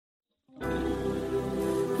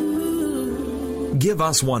Give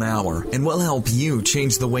us 1 hour and we'll help you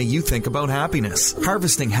change the way you think about happiness.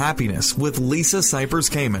 Harvesting Happiness with Lisa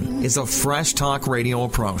Cypers-Kamen is a fresh talk radio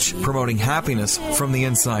approach promoting happiness from the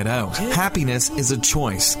inside out. Happiness is a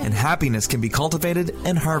choice, and happiness can be cultivated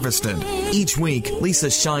and harvested. Each week,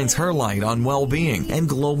 Lisa shines her light on well-being and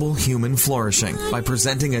global human flourishing by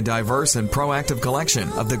presenting a diverse and proactive collection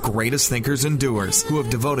of the greatest thinkers and doers who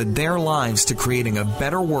have devoted their lives to creating a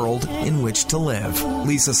better world in which to live.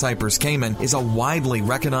 Lisa Cypers-Kamen is a widely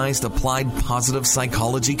recognized applied positive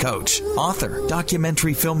psychology coach, author,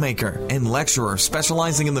 documentary filmmaker, and lecturer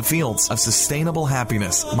specializing in the fields of sustainable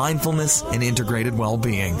happiness, mindfulness, and integrated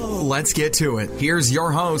well-being. Let's get to it. Here's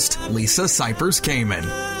your host, Lisa Cypers-Kamen.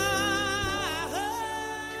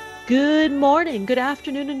 Good morning, good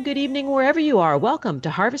afternoon, and good evening, wherever you are. Welcome to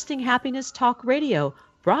Harvesting Happiness Talk Radio,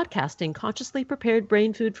 broadcasting consciously prepared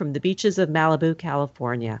brain food from the beaches of Malibu,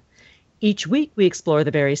 California. Each week, we explore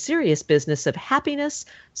the very serious business of happiness,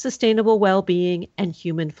 sustainable well-being, and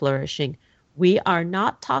human flourishing. We are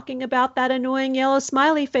not talking about that annoying yellow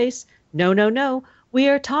smiley face. No, no, no. We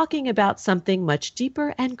are talking about something much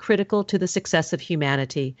deeper and critical to the success of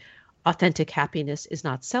humanity. Authentic happiness is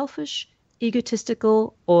not selfish,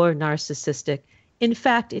 egotistical, or narcissistic. In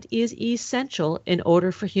fact, it is essential in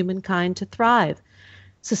order for humankind to thrive.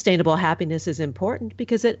 Sustainable happiness is important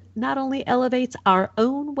because it not only elevates our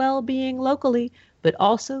own well-being locally, but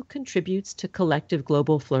also contributes to collective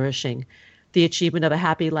global flourishing. The achievement of a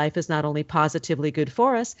happy life is not only positively good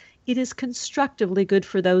for us, it is constructively good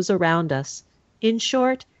for those around us. In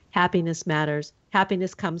short, happiness matters.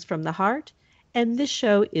 Happiness comes from the heart, and this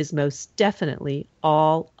show is most definitely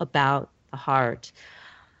all about the heart.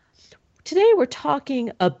 Today we're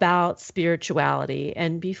talking about spirituality,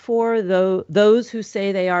 and before those who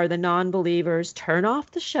say they are the non-believers turn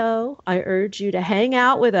off the show, I urge you to hang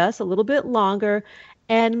out with us a little bit longer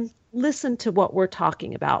and listen to what we're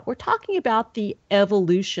talking about. We're talking about the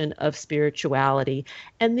evolution of spirituality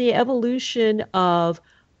and the evolution of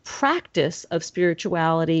practice of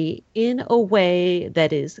spirituality in a way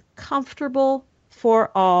that is comfortable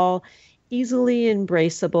for all, easily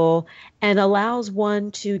embraceable, and allows one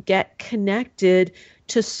to get connected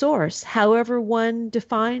to source, however one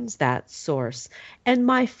defines that source. And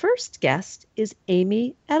my first guest is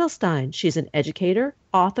Amy Edelstein. She's an educator,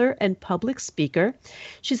 author, and public speaker.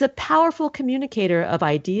 She's a powerful communicator of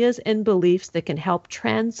ideas and beliefs that can help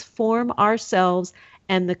transform ourselves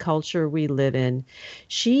and the culture we live in.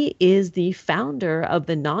 She is the founder of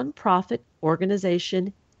the nonprofit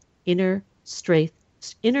organization Inner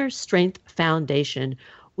Strength Foundation,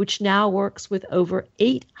 which now works with over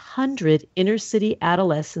 800 inner city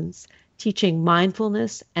adolescents, teaching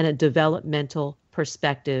mindfulness and a developmental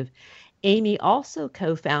perspective. Amy also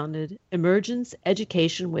co-founded Emergence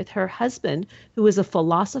Education with her husband, who is a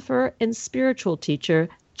philosopher and spiritual teacher,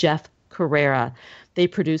 Jeff Carrera. They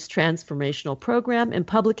produce transformational program and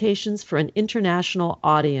publications for an international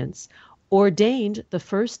audience. Ordained the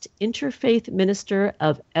first interfaith minister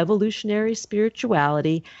of evolutionary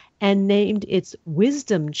spirituality and named its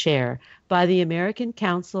wisdom chair by the American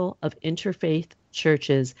Council of Interfaith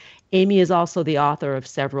Churches. Amy is also the author of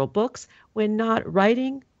several books. When not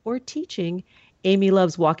writing or teaching, Amy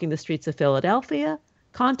loves walking the streets of Philadelphia,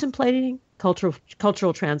 contemplating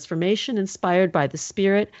cultural transformation inspired by the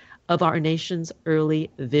spirit of our nation's early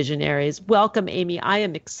visionaries. Welcome, Amy. I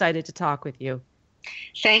am excited to talk with you.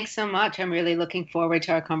 Thanks so much. I'm really looking forward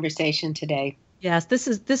to our conversation today. Yes, this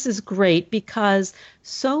is great because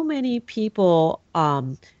so many people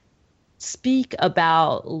speak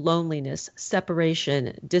about loneliness,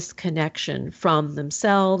 separation, disconnection from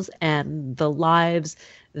themselves and the lives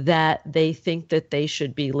that they think that they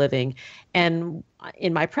should be living. And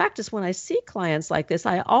in my practice, when I see clients like this,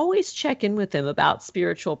 I always check in with them about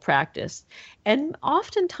spiritual practice. And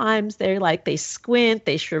oftentimes they squint,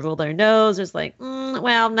 they shrivel their nose. It's like,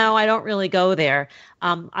 well, no, I don't really go there.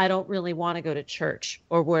 I don't really want to go to church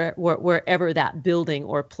or wherever that building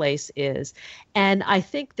or place is. And I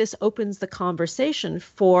think this opens the conversation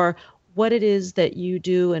for what it is that you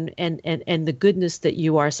do and the goodness that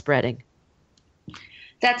you are spreading.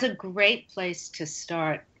 That's a great place to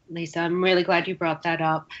start, Lisa. I'm really glad you brought that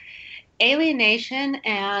up. Alienation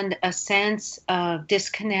and a sense of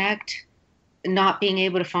disconnect, not being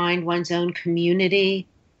able to find one's own community,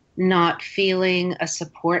 not feeling a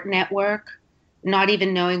support network, not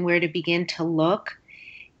even knowing where to begin to look,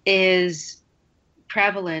 is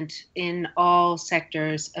prevalent in all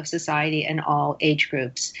sectors of society and all age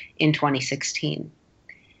groups in 2016.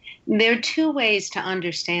 There are two ways to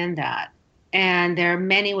understand that. And there are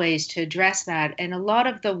many ways to address that. And a lot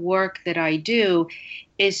of the work that I do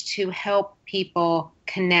is to help people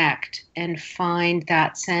connect and find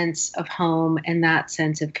that sense of home and that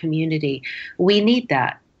sense of community. We need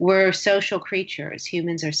that. We're social creatures.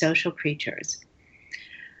 Humans are social creatures.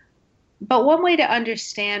 But one way to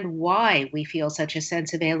understand why we feel such a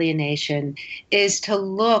sense of alienation is to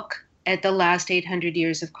look at the last 800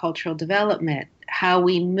 years of cultural development, how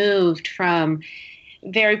we moved from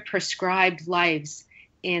very prescribed lives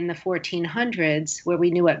in the 1400s, where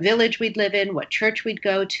we knew what village we'd live in, what church we'd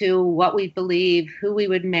go to, what we'd believe, who we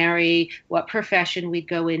would marry, what profession we'd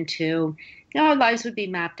go into. Our lives would be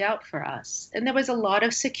mapped out for us. And there was a lot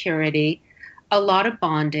of security, a lot of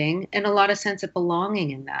bonding, and a lot of sense of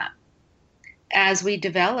belonging in that. As we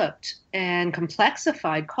developed and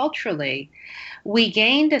complexified culturally, we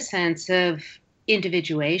gained a sense of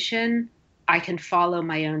individuation. I can follow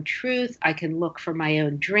my own truth. I can look for my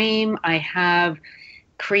own dream. I have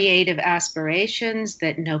creative aspirations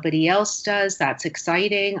that nobody else does. That's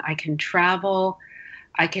exciting. I can travel.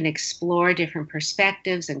 I can explore different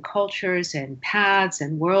perspectives and cultures and paths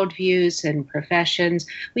and worldviews and professions.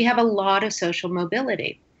 We have a lot of social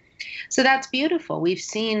mobility. So that's beautiful. We've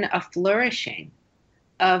seen a flourishing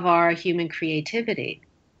of our human creativity,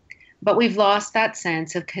 but we've lost that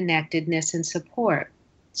sense of connectedness and support.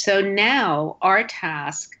 So now our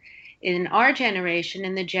task in our generation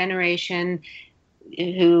and the generation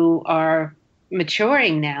who are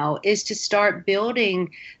maturing now is to start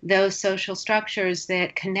building those social structures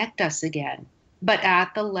that connect us again, but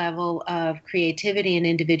at the level of creativity and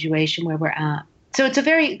individuation where we're at. So it's a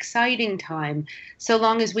very exciting time, so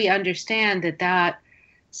long as we understand that that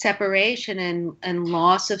separation and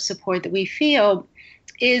loss of support that we feel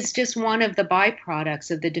is just one of the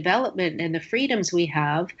byproducts of the development and the freedoms we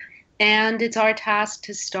have. And it's our task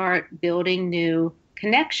to start building new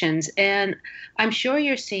connections. And I'm sure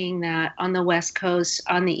you're seeing that on the West Coast.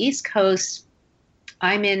 On the East Coast,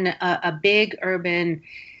 I'm in a big urban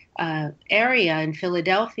area in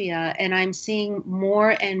Philadelphia, and I'm seeing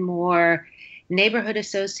more and more neighborhood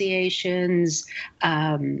associations,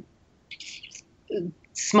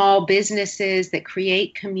 small businesses that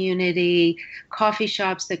create community, coffee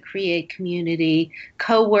shops that create community,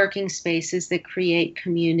 co-working spaces that create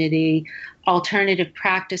community, alternative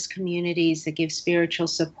practice communities that give spiritual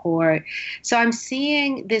support. So I'm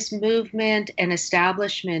seeing this movement and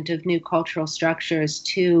establishment of new cultural structures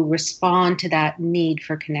to respond to that need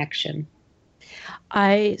for connection.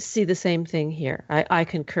 I see the same thing here. I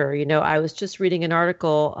concur. I was just reading an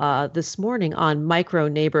article this morning on micro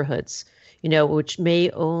neighborhoods, which may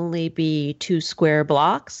only be 2 square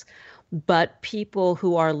blocks, but people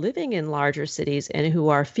who are living in larger cities and who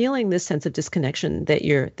are feeling this sense of disconnection that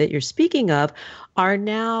you're speaking of are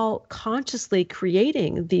now consciously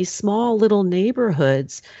creating these small little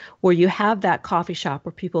neighborhoods where you have that coffee shop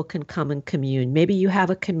where people can come and commune. Maybe you have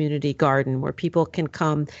a community garden where people can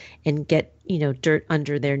come and get, dirt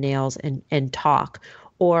under their nails and talk,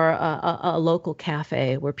 or a local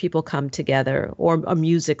cafe where people come together, or a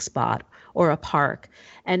music spot, or a park.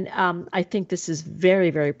 And I think this is very,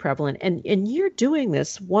 very prevalent. And you're doing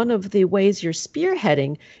this. One of the ways you're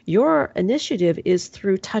spearheading your initiative is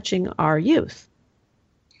through touching our youth.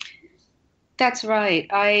 That's right.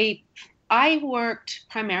 I worked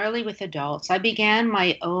primarily with adults. I began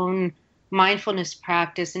my own mindfulness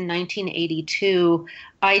practice in 1982.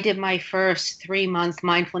 I did my first 3-month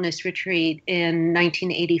mindfulness retreat in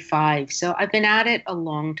 1985. So I've been at it a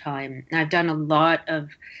long time. I've done a lot of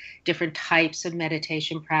different types of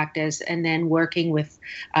meditation practice and then working with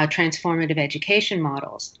transformative education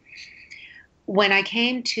models. When I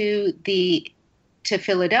came to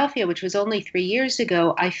Philadelphia, which was only 3 years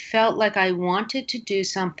ago, I felt like I wanted to do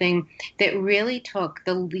something that really took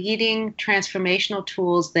the leading transformational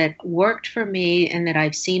tools that worked for me and that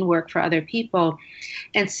I've seen work for other people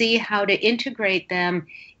and see how to integrate them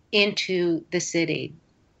into the city.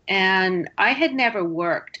 And I had never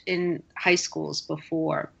worked in high schools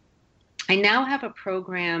before. I now have a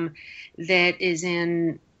program that is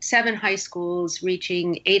in 7 high schools,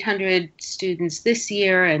 reaching 800 students this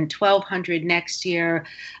year and 1,200 next year.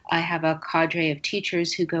 I have a cadre of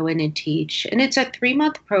teachers who go in and teach. And it's a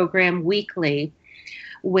 3-month program weekly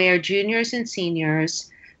where juniors and seniors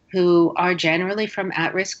who are generally from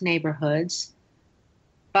at-risk neighborhoods,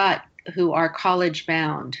 but who are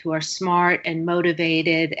college-bound, who are smart and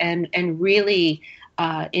motivated and really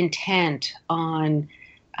intent on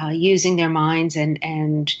using their minds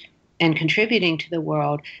and contributing to the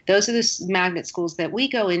world. Those are the magnet schools that we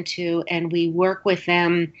go into, and we work with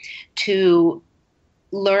them to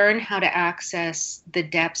learn how to access the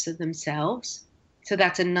depths of themselves. So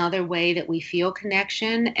that's another way that we feel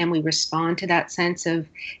connection and we respond to that sense of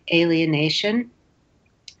alienation.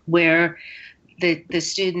 where the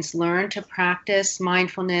students learn to practice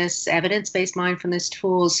mindfulness, evidence-based mindfulness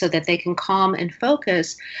tools so that they can calm and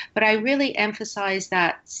focus. But I really emphasize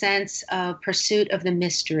that sense of pursuit of the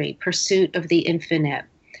mystery, pursuit of the infinite,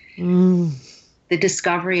 the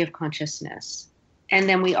discovery of consciousness. And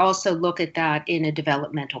then we also look at that in a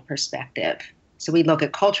developmental perspective. So we look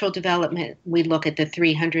at cultural development, we look at the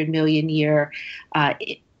 300 million year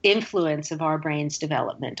influence of our brain's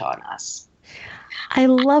development on us. I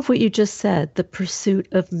love what you just said, the pursuit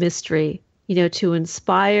of mystery, to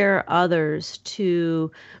inspire others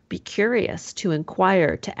to be curious, to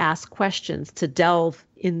inquire, to ask questions, to delve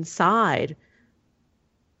inside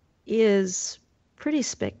is pretty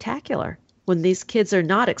spectacular when these kids are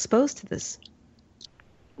not exposed to this.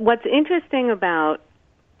 What's interesting about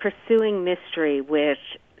pursuing mystery with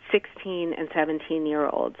 16 and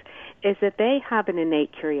 17-year-olds is that they have an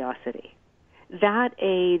innate curiosity. That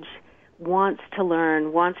age wants to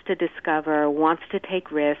learn, wants to discover, wants to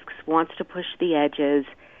take risks, wants to push the edges.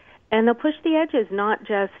 And they'll push the edges not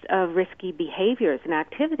just of risky behaviors and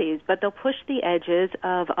activities, but they'll push the edges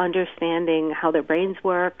of understanding how their brains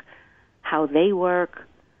work, how they work,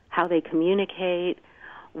 how they communicate,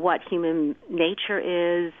 what human nature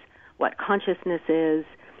is, what consciousness is.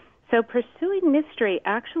 So pursuing mystery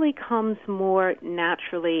actually comes more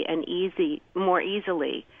naturally and more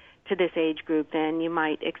easily to this age group than you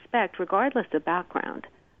might expect, regardless of background.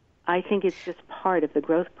 I think it's just part of the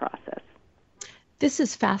growth process. This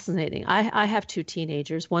is fascinating. I have two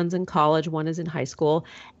teenagers. One's in college, one is in high school.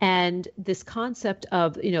 And this concept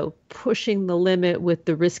of, pushing the limit with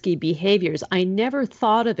the risky behaviors, I never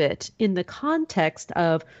thought of it in the context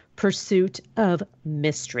of pursuit of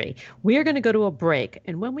mystery. We're going to go to a break.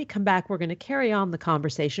 And when we come back, we're going to carry on the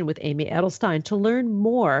conversation with Amy Edelstein. To learn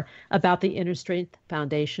more about the Inner Strength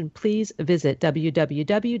Foundation, please visit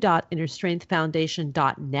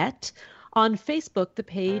www.innerstrengthfoundation.net. On Facebook, the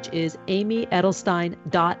page is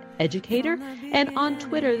amyedelstein.educator. And on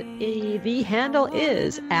Twitter, the handle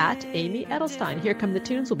is @AmyEdelstein. Here come the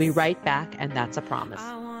tunes. We'll be right back, and that's a promise.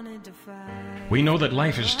 We know that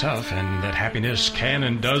life is tough and that happiness can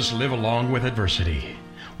and does live along with adversity.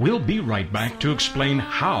 We'll be right back to explain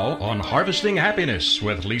how on Harvesting Happiness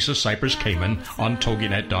with Lisa Cypers Kamen on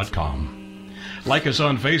TogiNet.com. Like us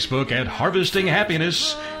on Facebook at Harvesting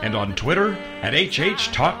Happiness and on Twitter at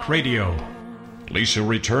HH Talk Radio. Lisa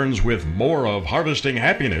returns with more of Harvesting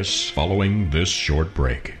Happiness following this short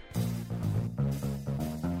break.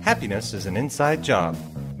 Happiness is an inside job.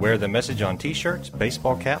 Wear the message on t-shirts,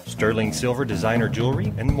 baseball caps, sterling silver designer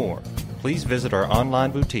jewelry, and more. Please visit our online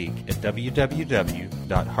boutique at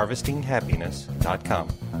www.harvestinghappiness.com.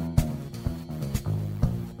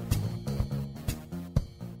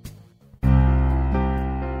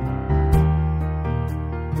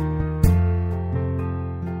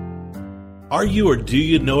 Are you or do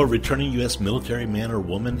you know a returning U.S. military man or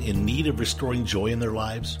woman in need of restoring joy in their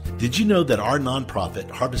lives? Did you know that our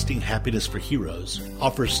nonprofit, Harvesting Happiness for Heroes,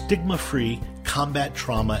 offers stigma-free combat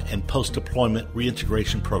trauma and post-deployment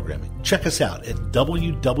reintegration programming? Check us out at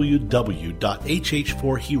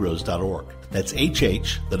www.hh4heroes.org. That's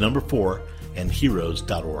HH, the number 4, and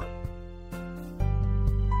heroes.org.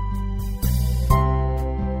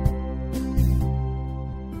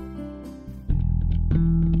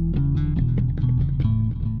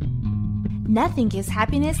 Nothing gives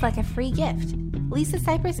happiness like a free gift. Lisa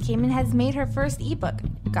Cypers Kamen has made her first ebook,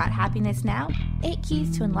 Got Happiness Now? 8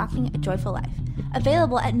 Keys to Unlocking a Joyful Life,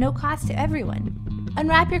 available at no cost to everyone.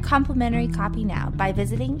 Unwrap your complimentary copy now by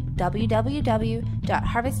visiting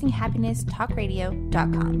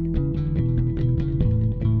www.harvestinghappinesstalkradio.com.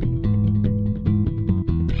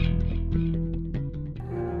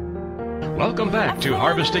 Welcome back to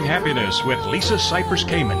Harvesting Happiness with Lisa Cypers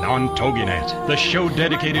Kamen on TogiNet, the show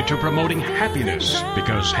dedicated to promoting happiness,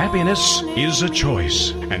 because happiness is a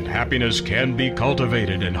choice, and happiness can be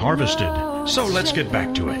cultivated and harvested. So let's get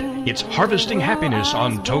back to it. It's Harvesting Happiness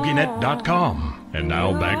on TogiNet.com. And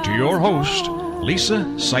now back to your host, Lisa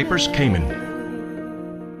Cypers Kamen.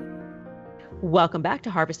 Welcome back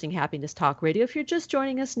to Harvesting Happiness Talk Radio. If you're just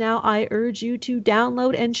joining us now, I urge you to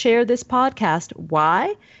download and share this podcast.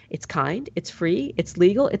 Why? It's kind, it's free, it's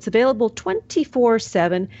legal, it's available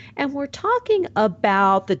 24/7, and we're talking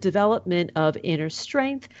about the development of inner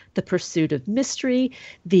strength, the pursuit of mystery,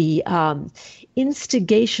 the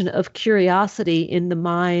instigation of curiosity in the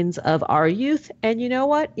minds of our youth, and you know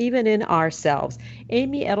what? Even in ourselves.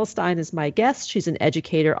 Amy Edelstein is my guest. She's an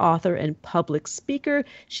educator, author, and public speaker.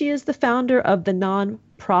 She is the founder of the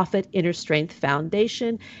nonprofit Inner Strength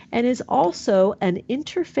Foundation and is also an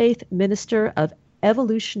interfaith minister of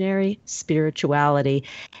evolutionary spirituality.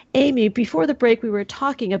 Amy, before the break, we were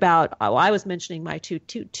talking about, I was mentioning my two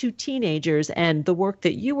teenagers and the work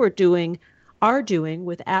that you are doing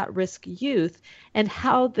with at-risk youth, and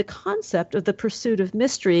how the concept of the pursuit of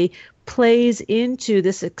mystery plays into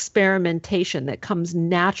this experimentation that comes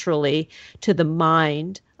naturally to the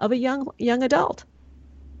mind of a young adult.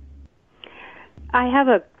 I have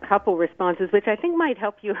a couple responses, which I think might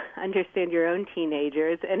help you understand your own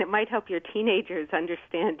teenagers, and it might help your teenagers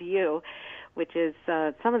understand you, which is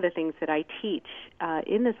some of the things that I teach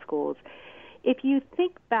in the schools. If you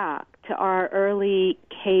think back to our early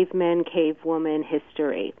cavemen, cavewoman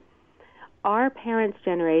history, our parents'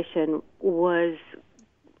 generation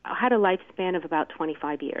had a lifespan of about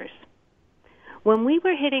 25 years. When we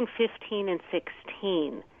were hitting 15 and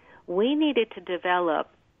 16, we needed to develop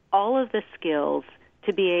all of the skills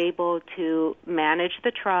to be able to manage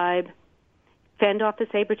the tribe, fend off the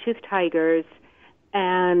saber-toothed tigers,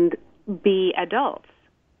 and be adults.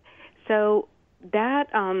 So that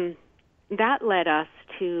led us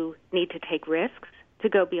to need to take risks, to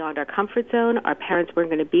go beyond our comfort zone. Our parents weren't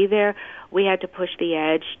going to be there. We had to push the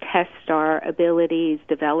edge, test our abilities,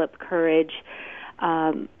 develop courage.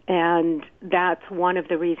 And that's one of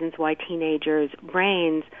the reasons why teenagers'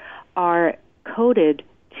 brains are coded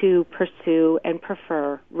to pursue and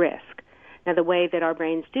prefer risk. Now, the way that our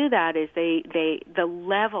brains do that is the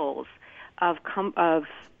levels of some of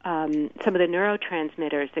the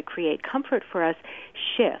neurotransmitters that create comfort for us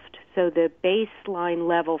shift. So the baseline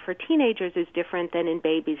level for teenagers is different than in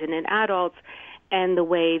babies and in adults, and the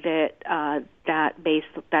way that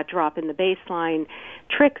that drop in the baseline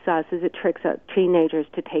tricks us is it tricks teenagers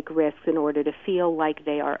to take risks in order to feel like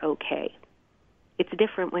they are okay. It's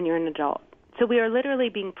different when you're an adult. So we are literally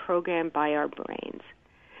being programmed by our brains.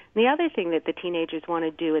 The other thing that the teenagers want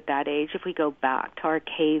to do at that age, if we go back to our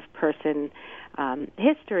cave person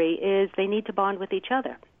history, is they need to bond with each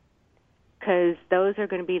other, because those are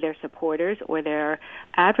going to be their supporters or their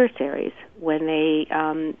adversaries when they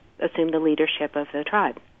assume the leadership of the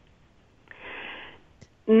tribe.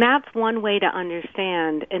 And that's one way to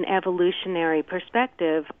understand an evolutionary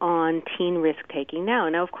perspective on teen risk-taking now.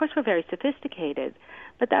 Now, of course, we're very sophisticated,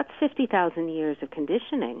 but that's 50,000 years of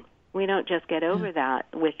conditioning. We don't just get over that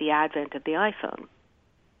with the advent of the iPhone.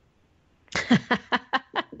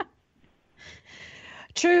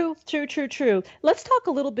 True. Let's talk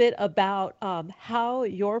a little bit about how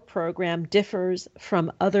your program differs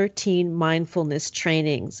from other teen mindfulness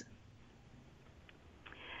trainings.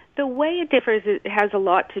 The way it differs, it has a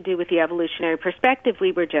lot to do with the evolutionary perspective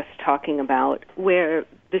we were just talking about, where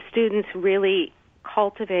the students really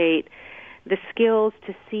cultivate the skills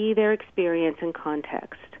to see their experience in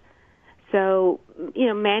context. So,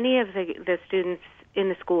 many of the students in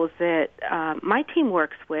the schools that my team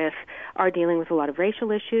works with are dealing with a lot of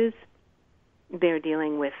racial issues. They're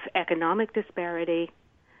dealing with economic disparity.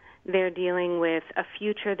 They're dealing with a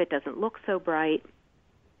future that doesn't look so bright.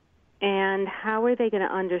 And how are they going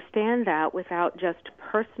to understand that without just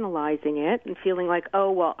personalizing it and feeling like, oh,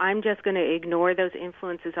 well, I'm just going to ignore those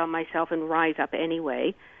influences on myself and rise up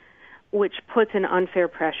anyway, which puts an unfair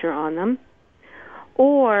pressure on them?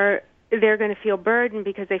 Or they're going to feel burdened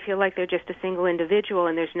because they feel like they're just a single individual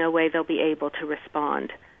and there's no way they'll be able to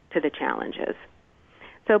respond to the challenges.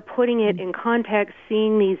 So putting it in context,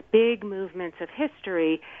 seeing these big movements of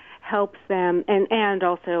history helps them, and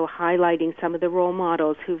also highlighting some of the role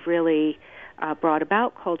models who've really brought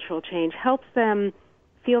about cultural change, helps them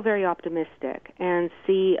feel very optimistic and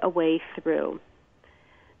see a way through.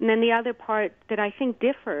 And then the other part that I think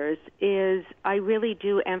differs is I really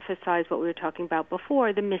do emphasize what we were talking about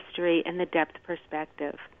before, the mystery and the depth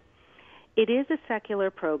perspective. It is a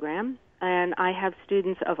secular program, and I have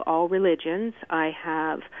students of all religions. I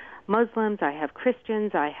have Muslims, I have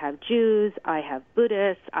Christians, I have Jews, I have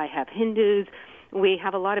Buddhists, I have Hindus. We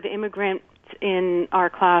have a lot of immigrants in our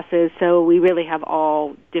classes, so we really have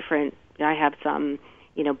all different. I have some,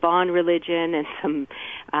 Bon religion and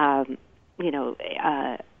some,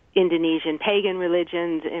 Indonesian pagan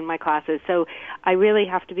religions in my classes. So I really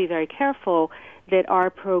have to be very careful that our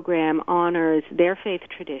program honors their faith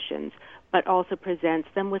traditions, but also presents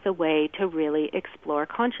them with a way to really explore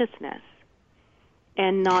consciousness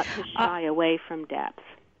and not to shy away from depth.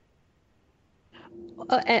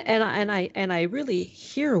 And I really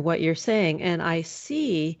hear what you're saying, and I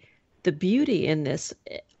see the beauty in this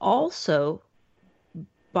also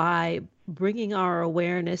by bringing our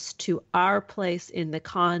awareness to our place in the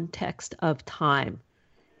context of time.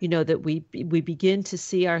 That we begin to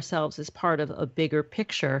see ourselves as part of a bigger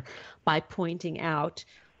picture by pointing out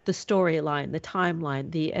the storyline, the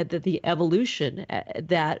timeline, the evolution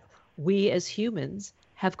that we as humans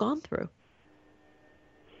have gone through.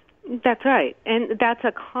 That's right. And that's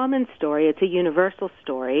a common story. It's a universal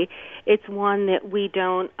story. It's one that we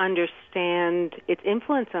don't understand its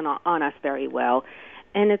influence on us very well.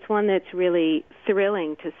 And it's one that's really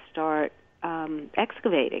thrilling to start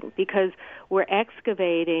excavating, because we're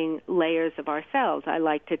excavating layers of ourselves. I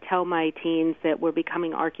like to tell my teens that we're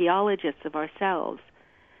becoming archaeologists of ourselves.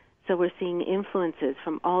 So we're seeing influences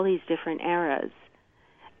from all these different eras.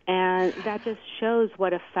 And that just shows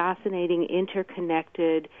what a fascinating,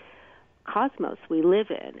 interconnected cosmos we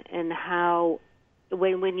live in, and how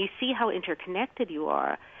when you see how interconnected you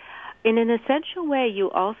are, in an essential way, you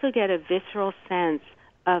also get a visceral sense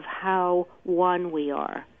of how one we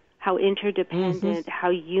are, how interdependent,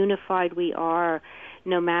 how unified we are,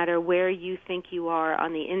 no matter where you think you are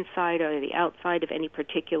on the inside or the outside of any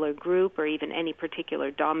particular group or even any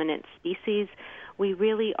particular dominant species. We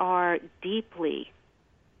really are deeply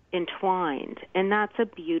entwined, and that's a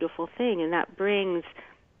beautiful thing, and that brings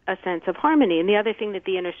a sense of harmony. And the other thing that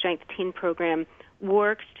the Inner Strength Teen Program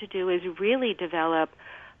works to do is really develop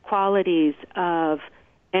qualities of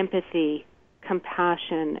empathy,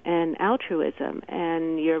 compassion, and altruism.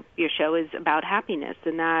 And your show is about happiness,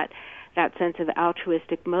 and that sense of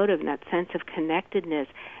altruistic motive and that sense of connectedness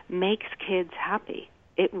makes kids happy.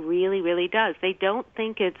 It really, really does. They don't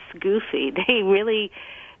think it's goofy.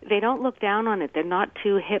 They don't look down on it. They're not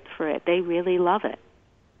too hip for it. They really love it.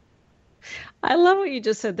 I love what you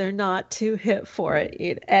just said. They're not too hip for it.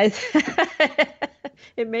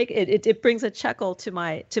 It brings a chuckle to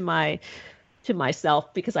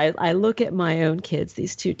myself, because I look at my own kids,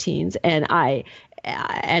 these two teens, and I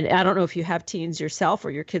don't know if you have teens yourself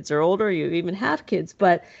or your kids are older, or you even have kids,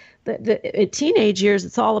 but the teenage years,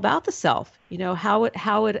 it's all about the self, how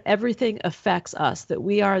it everything affects us, that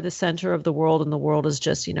we are the center of the world and the world is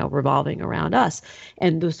just, revolving around us.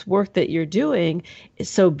 And this work that you're doing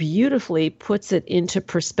is so beautifully puts it into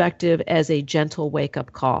perspective as a gentle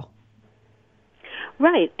wake-up call.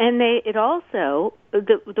 Right. And it also,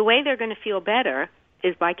 the way they're going to feel better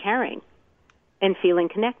is by caring and feeling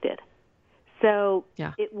connected. So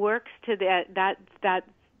It works to that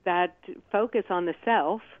focus on the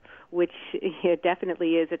self, which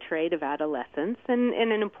definitely is a trait of adolescence and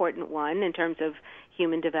an important one in terms of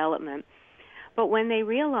human development. But when they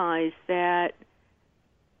realize that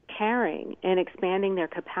caring and expanding their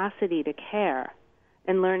capacity to care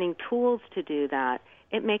and learning tools to do that,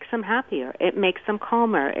 it makes them happier. It makes them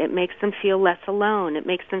calmer. It makes them feel less alone. It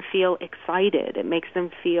makes them feel excited. It makes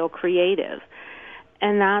them feel creative.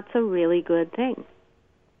 And that's a really good thing.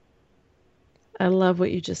 I love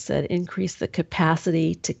what you just said. Increase the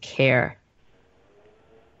capacity to care.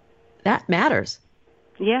 That matters.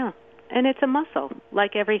 Yeah. And it's a muscle,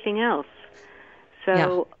 like everything else.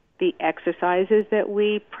 So the exercises that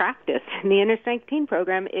we practice in the Inner Strength Teen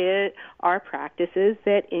Program are practices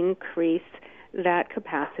that increase that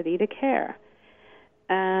capacity to care.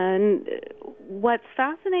 And what's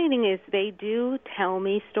fascinating is they do tell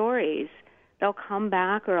me stories. They'll come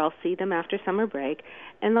back, or I'll see them after summer break,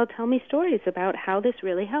 and they'll tell me stories about how this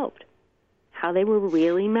really helped, how they were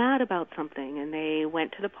really mad about something, and they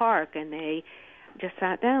went to the park, and they just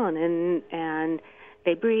sat down, and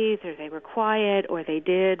they breathed, or they were quiet, or they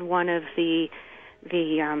did one of the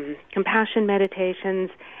compassion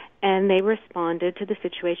meditations, and they responded to the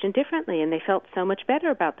situation differently, and they felt so much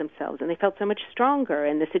better about themselves, and they felt so much stronger,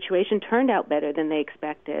 and the situation turned out better than they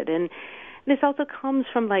expected. And this also comes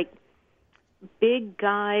from, big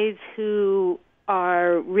guys who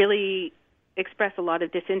are really express a lot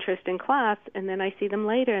of disinterest in class, and then I see them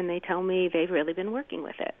later and they tell me they've really been working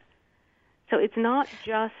with it. So it's not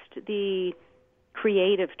just the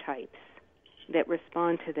creative types that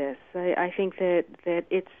respond to this. I think that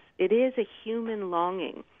it is a human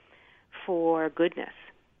longing for goodness,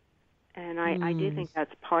 and I do think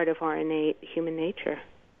that's part of our innate human nature.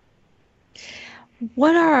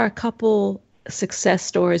 What are a couple success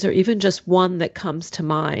stories, or even just one that comes to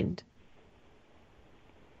mind?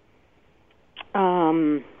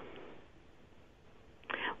 Well,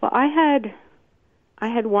 I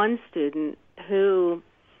had one student who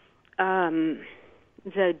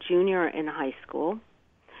is a junior in high school,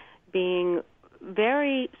 being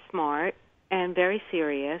very smart and very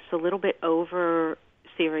serious, a little bit over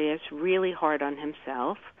serious, really hard on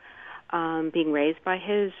himself, being raised by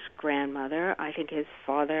his grandmother. I think his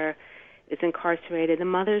father is incarcerated. The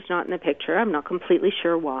mother's not in the picture. I'm not completely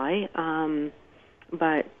sure why,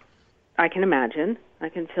 but I can imagine. I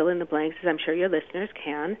can fill in the blanks, as I'm sure your listeners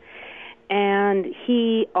can. And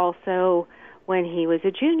he also, when he was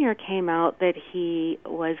a junior, came out that he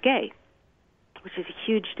was gay, which is a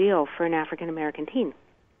huge deal for an African-American teen.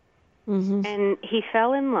 Mm-hmm. And he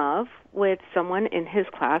fell in love with someone in his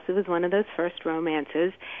class. It was one of those first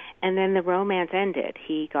romances. And then the romance ended.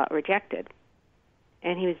 He got rejected.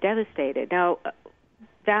 And he was devastated. Now,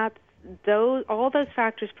 all those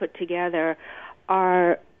factors put together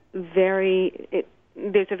are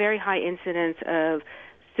there's a very high incidence of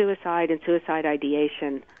suicide and suicide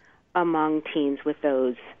ideation among teens with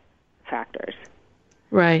those factors.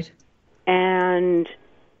 Right. And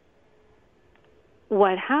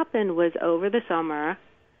what happened was over the summer,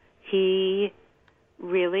 he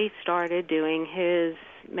really started doing his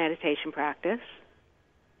meditation practice.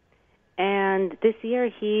 And this year,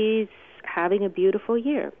 he's having a beautiful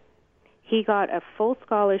year. He got a full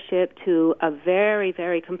scholarship to a very,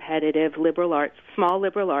 very competitive small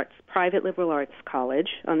liberal arts, private liberal arts college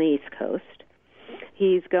on the East Coast.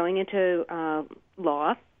 He's going into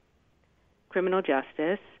law, criminal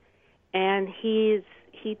justice, and he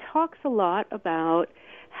talks a lot about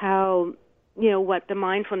how, what the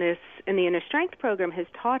mindfulness and the inner strength program has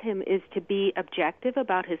taught him is to be objective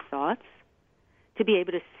about his thoughts, to be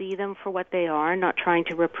able to see them for what they are, not trying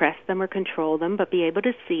to repress them or control them, but be able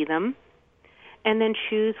to see them, and then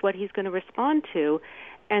choose what he's going to respond to,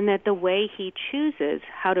 and that the way he chooses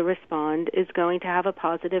how to respond is going to have a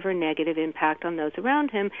positive or negative impact on those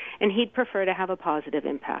around him, and he'd prefer to have a positive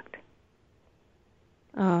impact.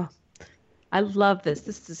 Oh, I love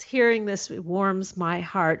this. Hearing this warms my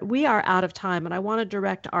heart. We are out of time, and I want to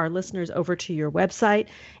direct our listeners over to your website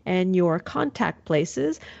and your contact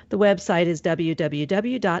places. The website is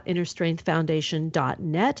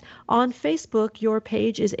www.innerstrengthfoundation.net. On Facebook, your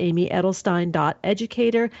page is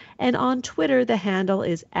amyedelstein.educator, and on Twitter, the handle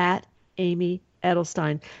is @Amy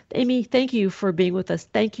Edelstein. Amy, thank you for being with us.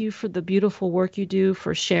 Thank you for the beautiful work you do,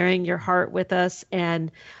 for sharing your heart with us,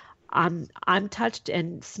 and I'm touched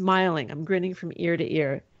and smiling. I'm grinning from ear to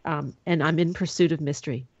ear, and I'm in pursuit of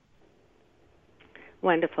mystery.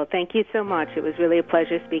 Wonderful. Thank you so much. It was really a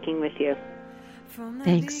pleasure speaking with you.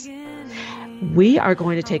 Thanks. We are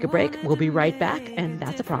going to take a break. We'll be right back, and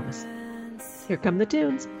that's a promise. Here come the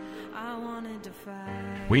tunes.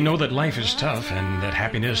 We know that life is tough and that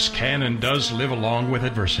happiness can and does live along with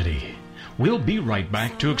adversity. We'll be right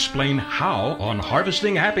back to explain how on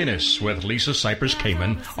Harvesting Happiness with Lisa Cypers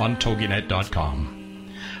Kamen on TogiNet.com.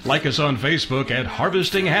 Like us on Facebook at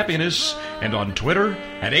Harvesting Happiness and on Twitter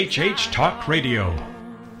at HH Talk Radio.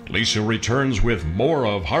 Lisa returns with more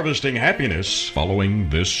of Harvesting Happiness following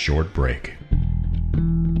this short break.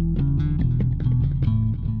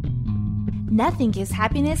 Nothing gives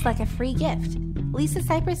happiness like a free gift. Lisa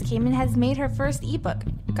Cypers Kamen has made her first ebook,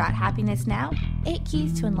 Got Happiness Now? 8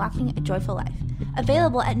 Keys to Unlocking a Joyful Life,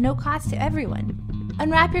 available at no cost to everyone.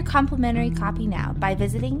 Unwrap your complimentary copy now by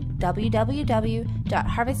visiting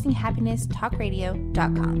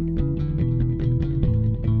www.harvestinghappinesstalkradio.com.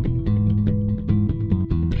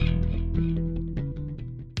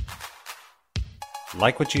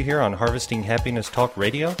 Like what you hear on Harvesting Happiness Talk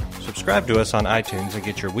Radio? Subscribe to us on iTunes and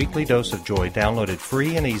get your weekly dose of joy downloaded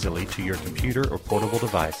free and easily to your computer or portable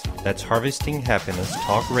device. That's Harvesting Happiness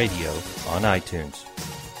Talk Radio on iTunes.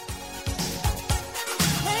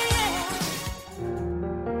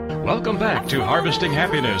 Welcome back to Harvesting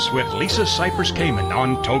Happiness with Lisa Cypers Kamen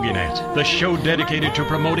on TogiNet, the show dedicated to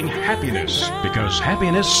promoting happiness, because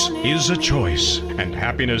happiness is a choice, and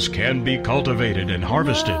happiness can be cultivated and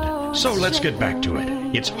harvested. So let's get back to it.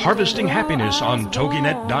 It's Harvesting Happiness on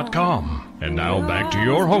TogiNet.com. And now back to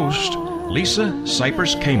your host, Lisa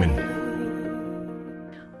Cypers Kamen.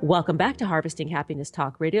 Welcome back to Harvesting Happiness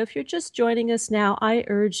Talk Radio. If you're just joining us now, I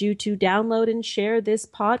urge you to download and share this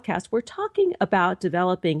podcast. We're talking about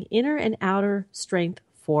developing inner and outer strength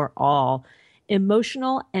for all,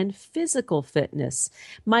 emotional and physical fitness.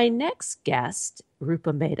 My next guest,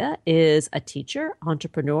 Rupa Mehta, is a teacher,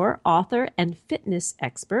 entrepreneur, author, and fitness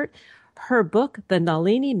expert. Her book, The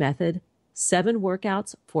Nalini Method, 7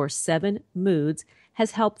 Workouts for 7 Moods,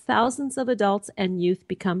 has helped thousands of adults and youth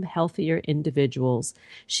become healthier individuals.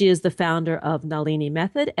 She is the founder of Nalini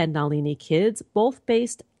Method and Nalini Kids, both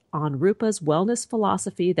based on Rupa's wellness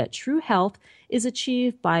philosophy that true health is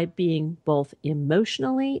achieved by being both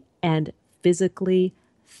emotionally and physically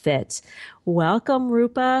fit. Welcome,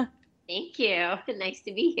 Rupa. Thank you. Nice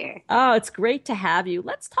to be here. Oh, it's great to have you.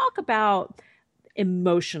 Let's talk about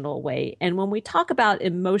emotional weight. And when we talk about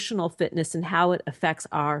emotional fitness and how it affects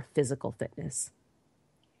our physical fitness.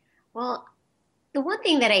 Well, the one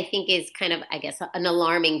thing that I think is kind of, I guess, an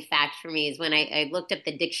alarming fact for me is when I looked up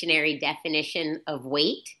the dictionary definition of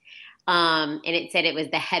weight, And it said it was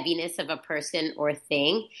the heaviness of a person or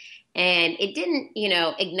thing. And it didn't,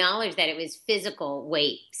 acknowledge that it was physical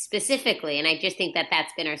weight specifically. And I just think that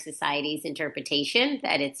that's been our society's interpretation,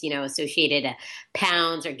 that it's, associated to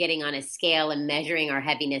pounds or getting on a scale and measuring our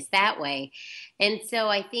heaviness that way. And so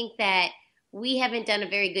I think that we haven't done a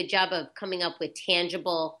very good job of coming up with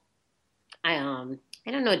tangible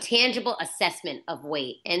tangible assessment of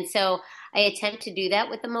weight. And so I attempt to do that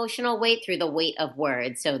with emotional weight through the weight of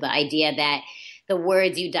words. So the idea that the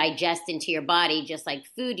words you digest into your body, just like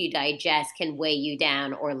food you digest, can weigh you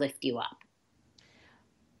down or lift you up.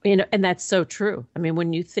 And that's so true. I mean,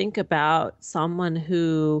 when you think about someone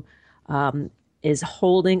who is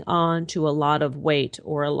holding on to a lot of weight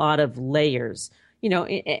or a lot of layers,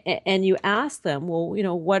 and you ask them, well,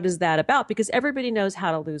 what is that about? Because everybody knows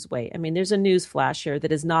how to lose weight. I mean, there's a news flash here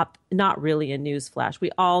that is not really a news flash.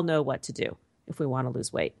 We all know what to do if we want to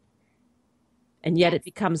lose weight. And yet it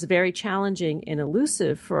becomes very challenging and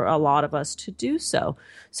elusive for a lot of us to do so.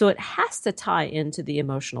 So it has to tie into the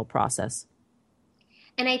emotional process.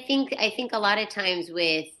 And I think a lot of times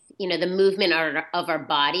with, the movement of our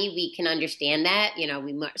body, we can understand that,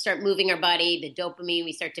 we start moving our body, the dopamine,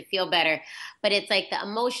 we start to feel better. But it's like the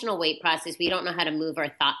emotional weight process. We don't know how to move our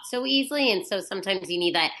thoughts so easily. And so sometimes you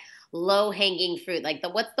need that low-hanging fruit, like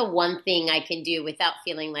what's the one thing I can do without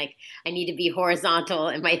feeling like I need to be horizontal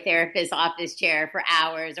in my therapist's office chair for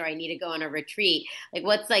hours, or I need to go on a retreat. Like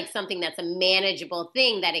what's like something that's a manageable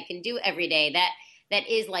thing that I can do every day that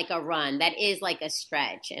is like a run, that is like a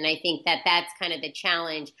stretch. And I think that that's kind of the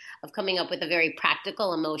challenge of coming up with a very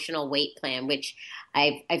practical emotional weight plan, which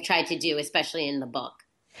I've tried to do, especially in the book.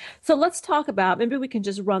 So let's talk about, maybe we can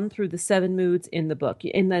just run through the 7 moods in the book.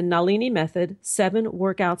 In the Nalini method, 7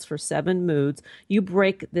 workouts for 7 moods, you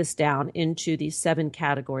break this down into these 7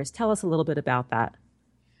 categories. Tell us a little bit about that.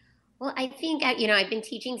 Well, I think, I've been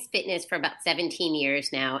teaching fitness for about 17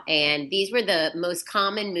 years now, and these were the most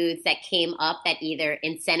common moods that came up that either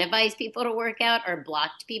incentivized people to work out or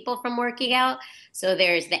blocked people from working out. So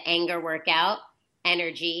there's the anger workout,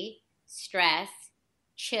 energy, stress,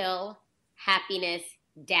 chill, happiness,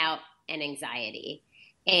 doubt, and anxiety.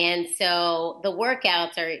 And so the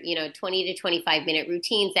workouts are, 20 to 25-minute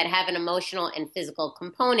routines that have an emotional and physical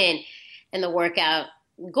component. And the workout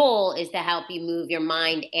goal is to help you move your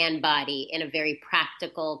mind and body in a very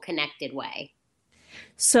practical, connected way.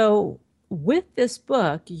 So with this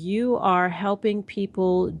book, you are helping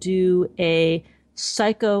people do a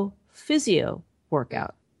psychophysio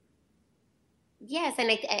workout. Yes,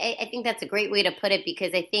 and I think that's a great way to put it,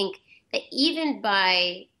 because I think that even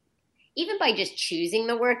by just choosing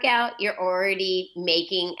the workout, you're already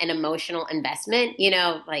making an emotional investment.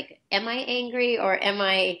 Like, am I angry or am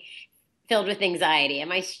I filled with anxiety? Am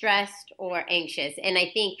I stressed or anxious? And I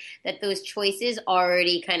think that those choices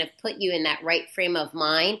already kind of put you in that right frame of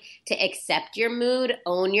mind to accept your mood,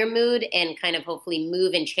 own your mood, and kind of hopefully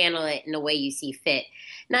move and channel it in a way you see fit.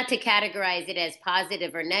 Not to categorize it as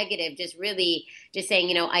positive or negative, just really just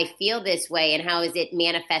saying, I feel this way, and how is it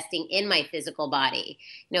manifesting in my physical body?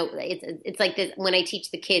 It's like this, when I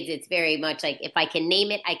teach the kids, it's very much like, if I can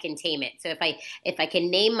name it, I can tame it. So if I can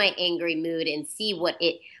name my angry mood and see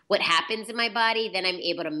what happens in my body, then I'm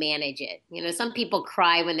able to manage it. Some people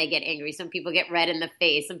cry when they get angry. Some people get red in the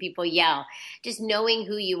face. Some people yell. Just knowing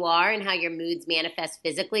who you are and how your moods manifest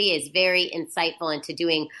physically is very insightful into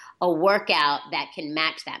doing a workout that can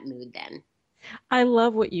match that mood then. I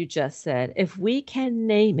love what you just said. If we can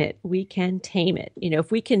name it, we can tame it.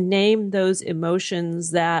 If we can name those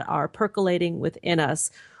emotions that are percolating within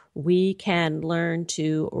us, we can learn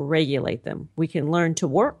to regulate them. We can learn to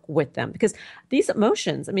work with them, because these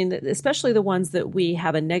emotions, I mean, especially the ones that we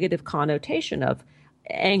have a negative connotation of,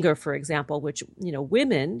 anger, for example, which,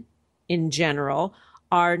 women in general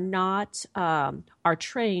are not, are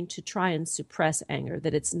trained to try and suppress anger,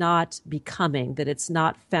 that it's not becoming, that it's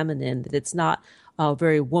not feminine, that it's not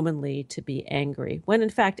very womanly to be angry, when in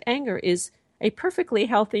fact, anger is a perfectly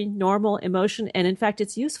healthy, normal emotion, and in fact,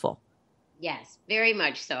 it's useful. Yes, very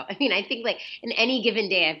much so. I mean, I think like in any given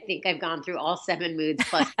day, I think I've gone through all 7 moods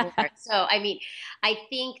plus 4. So, I mean, I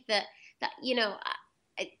think that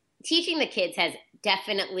teaching the kids has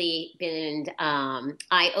definitely been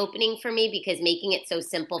eye-opening for me, because making it so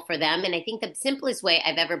simple for them. And I think the simplest way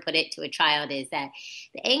I've ever put it to a child is that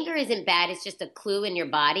the anger isn't bad. It's just a clue in your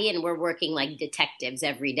body, and we're working like detectives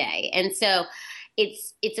every day. And so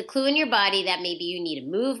it's a clue in your body that maybe you need to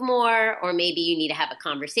move more, or maybe you need to have a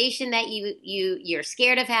conversation that you're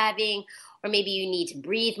scared of having, or maybe you need to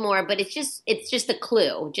breathe more, but it's just a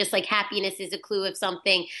clue. Just like happiness is a clue of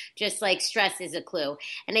something, just like stress is a clue.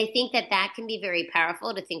 And I think that can be very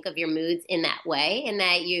powerful to think of your moods in that way, and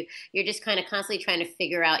that you're just kind of constantly trying to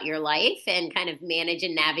figure out your life and kind of manage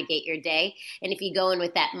and navigate your day. And if you go in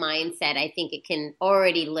with that mindset, I think it can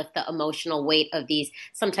already lift the emotional weight of these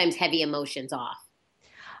sometimes heavy emotions off.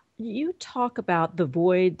 You talk about the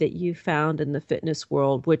void that you found in the fitness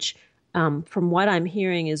world, which from what I'm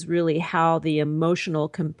hearing is really how the emotional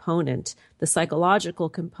component, the psychological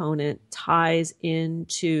component ties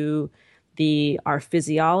into our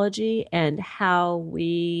physiology and how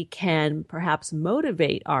we can perhaps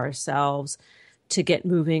motivate ourselves to get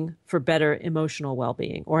moving for better emotional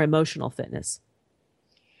well-being or emotional fitness.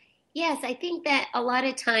 Yes, I think that a lot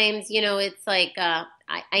of times, it's like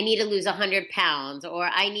I need to lose 100 pounds, or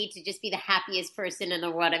I need to just be the happiest person in the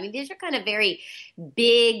world. I mean, these are kind of very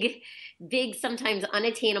big, sometimes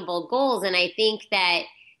unattainable goals. And I think that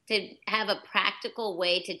to have a practical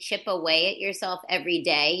way to chip away at yourself every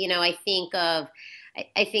day, I think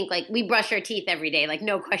like we brush our teeth every day, like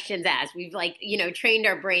no questions asked. We've trained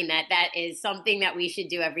our brain that is something that we should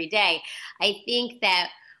do every day. I think that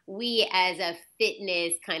we as a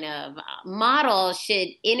fitness kind of model should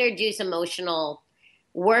introduce emotional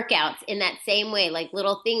workouts in that same way, like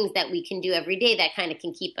little things that we can do every day that kind of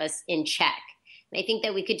can keep us in check. And I think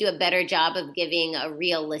that we could do a better job of giving a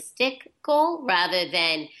realistic goal rather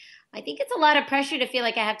than, I think it's a lot of pressure to feel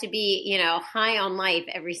like I have to be, high on life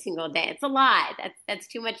every single day. It's a lot. That's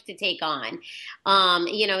too much to take on. And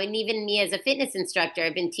even me as a fitness instructor,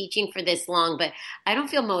 I've been teaching for this long, but I don't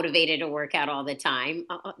feel motivated to work out all the time.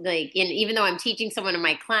 Even though I'm teaching someone in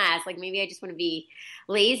my class, like maybe I just want to be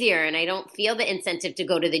lazier and I don't feel the incentive to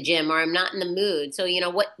go to the gym, or I'm not in the mood. So,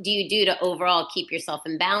 what do you do to overall keep yourself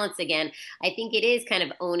in balance again? I think it is kind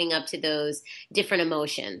of owning up to those different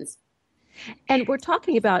emotions. And we're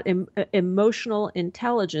talking about emotional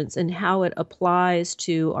intelligence and how it applies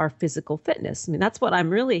to our physical fitness. I mean, that's what I'm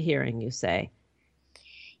really hearing you say.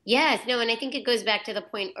 Yes, no, and I think it goes back to the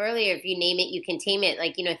point earlier, if you name it, you can tame it.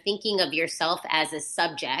 Like, thinking of yourself as a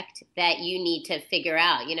subject that you need to figure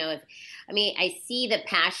out. I see the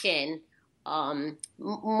passion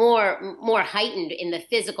more heightened in the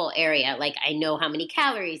physical area. Like, I know how many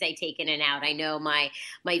calories I take in and out. I know my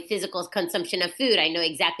physical consumption of food. I know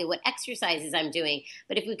exactly what exercises I'm doing.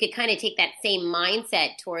 But if we could kind of take that same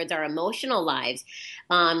mindset towards our emotional lives,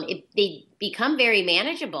 they become very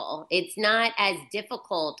manageable. It's not as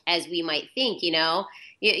difficult as we might think, You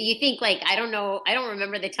think like, I don't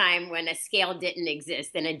remember the time when a scale didn't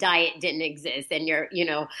exist and a diet didn't exist and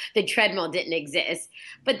the treadmill didn't exist.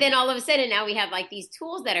 But then all of a sudden now we have like these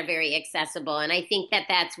tools that are very accessible. And I think that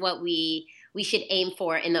that's what we should aim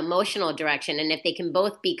for in the emotional direction. And if they can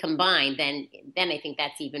both be combined, then I think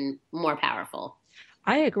that's even more powerful.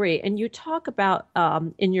 I agree. And you talk about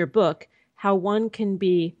in your book how one can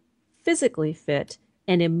be physically fit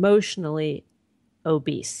and emotionally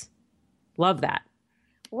obese. Love that.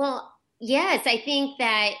 Well, yes, I think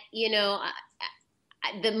that,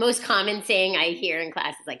 the most common saying I hear in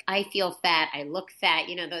class is like, I feel fat, I look fat.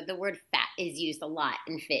 The word fat is used a lot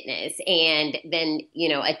in fitness. And then,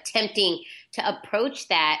 attempting to approach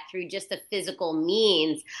that through just a physical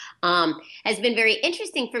means has been very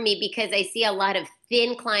interesting for me, because I see a lot of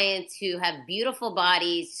thin clients who have beautiful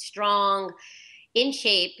bodies, strong, in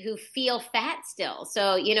shape, who feel fat still.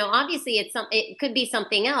 So, obviously it could be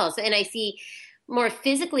something else. And I see more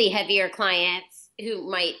physically heavier clients who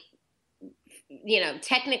might,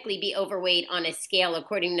 technically be overweight on a scale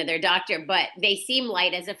according to their doctor, but they seem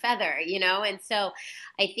light as a feather, And so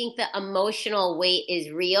I think the emotional weight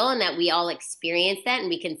is real, and that we all experience that, and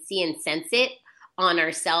we can see and sense it on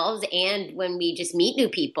ourselves and when we just meet new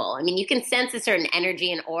people. I mean, you can sense a certain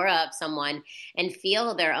energy and aura of someone and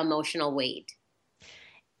feel their emotional weight.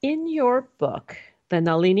 In your book, The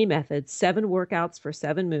Nalini Method, 7 Workouts for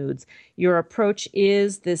 7 Moods, your approach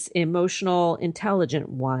is this emotional, intelligent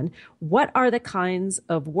one. What are the kinds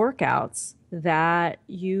of workouts that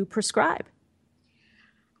you prescribe?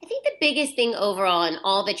 I think the biggest thing overall in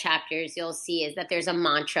all the chapters you'll see is that there's a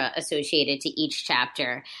mantra associated to each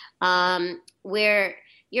chapter, where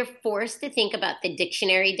you're forced to think about the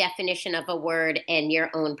dictionary definition of a word and your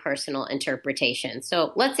own personal interpretation.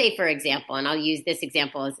 So let's say, for example, and I'll use this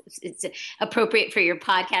example as it's appropriate for your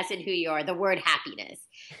podcast and who you are, the word happiness.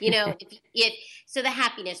 So the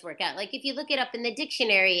happiness workout, like if you look it up in the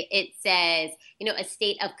dictionary, it says, a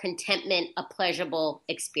state of contentment, a pleasurable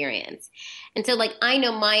experience. And so like, I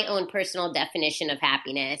know my own personal definition of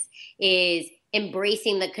happiness is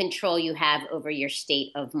embracing the control you have over your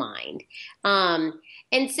state of mind.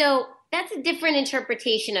 And so that's a different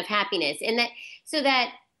interpretation of happiness. And that, so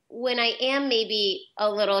that when I am maybe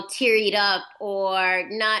a little tearied up or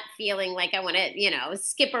not feeling like I want to,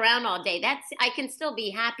 skip around all day, I can still be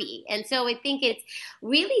happy. And so I think it's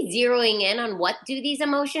really zeroing in on what do these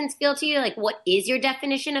emotions feel to you? Like, what is your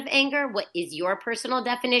definition of anger? What is your personal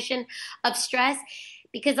definition of stress?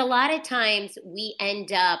 Because a lot of times we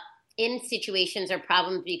end up in situations or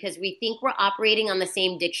problems because we think we're operating on the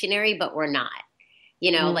same dictionary, but we're not.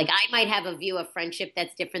 Like I might have a view of friendship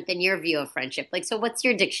that's different than your view of friendship. Like, so what's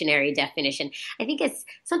your dictionary definition? I think it's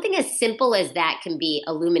something as simple as that can be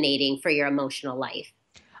illuminating for your emotional life.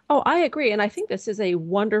 Oh, I agree. And I think this is a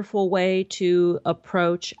wonderful way to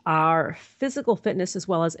approach our physical fitness as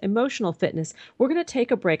well as emotional fitness. We're going to take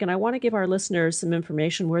a break, and I want to give our listeners some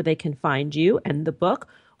information where they can find you and the book.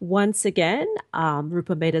 Once again,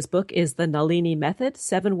 Rupa Mehta's book is The Nalini Method,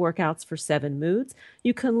 7 Workouts for 7 Moods.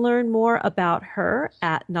 You can learn more about her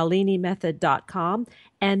at nalinimethod.com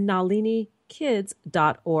and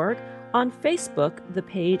nalinikids.org. On Facebook, the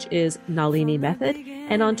page is Nalini Method,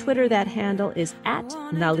 and on Twitter, that handle is at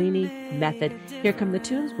Nalini Method. Here come the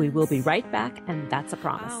tunes. We will be right back, and that's a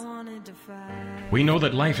promise. We know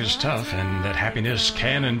that life is tough and that happiness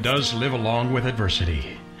can and does live along with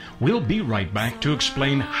adversity. We'll be right back to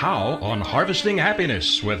explain how on Harvesting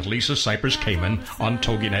Happiness with Lisa Cypers Kamen on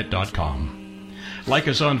TogiNet.com. Like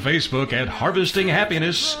us on Facebook at Harvesting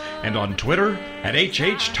Happiness and on Twitter at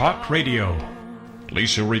HH Talk Radio.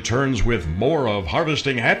 Lisa returns with more of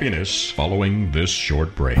Harvesting Happiness following this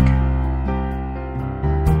short break.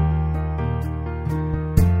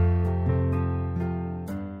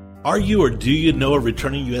 Are you or do you know a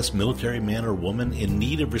returning U.S. military man or woman in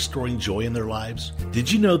need of restoring joy in their lives?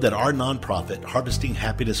 Did you know that our nonprofit, Harvesting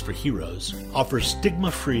Happiness for Heroes, offers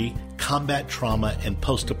stigma-free combat trauma and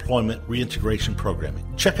post-deployment reintegration programming?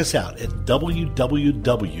 Check us out at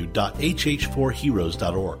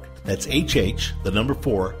www.hh4heroes.org. That's HH, the number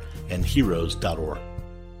 4, and heroes.org.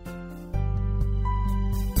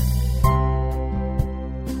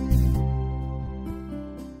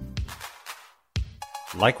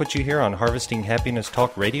 Like what you hear on Harvesting Happiness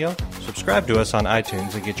Talk Radio? Subscribe to us on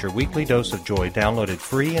iTunes and get your weekly dose of joy downloaded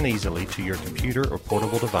free and easily to your computer or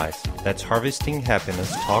portable device. That's Harvesting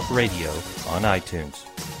Happiness Talk Radio on iTunes.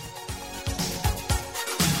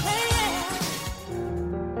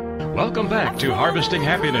 Welcome back to Harvesting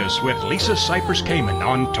Happiness with Lisa Cypers Kamen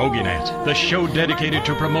on TogiNet, the show dedicated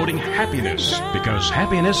to promoting happiness, because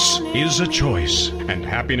happiness is a choice, and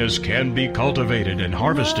happiness can be cultivated and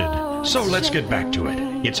harvested. So let's get back to it.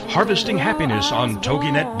 It's Harvesting Happiness on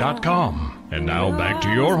TogiNet.com. And now back to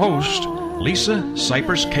your host, Lisa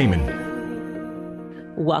Cypers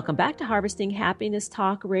Kamen. Welcome back to Harvesting Happiness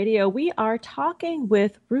Talk Radio. We are talking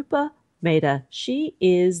with Rupa Mehta. She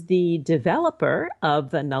is the developer of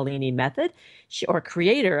the Nalini Method, or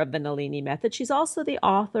creator of the Nalini Method. She's also the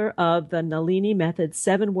author of the Nalini Method,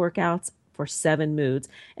 7 Workouts for 7 Moods.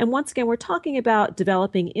 And once again, we're talking about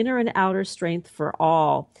developing inner and outer strength for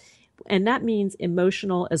all. And that means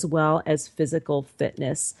emotional as well as physical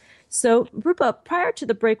fitness. So, Rupa, prior to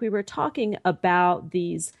the break, we were talking about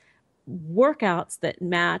these workouts that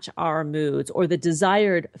match our moods or the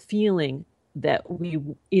desired feeling that we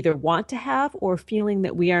either want to have or feeling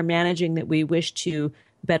that we are managing that we wish to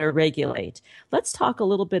better regulate. Let's talk a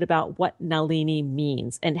little bit about what Nalini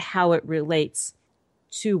means and how it relates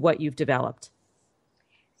to what you've developed.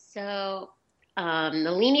 So,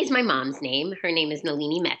 Nalini is my mom's name. Her name is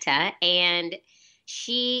Nalini Mehta, and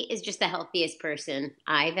she is just the healthiest person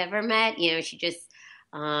I've ever met. She just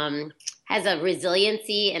has a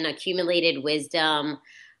resiliency and accumulated wisdom,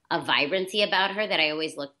 a vibrancy about her that I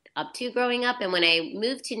always looked up to growing up. And when I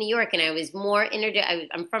moved to New York and I was more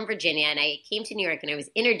I'm from Virginia, and I came to New York and I was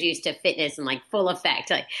introduced to fitness in like full effect.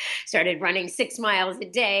 I started running 6 miles a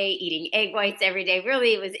day, eating egg whites every day.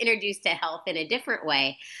 Really, was introduced to health in a different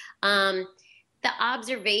way. The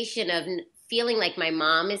observation of feeling like my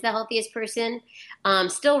mom is the healthiest person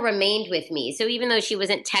still remained with me. So even though she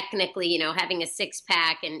wasn't technically, having a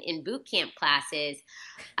 6-pack and in boot camp classes,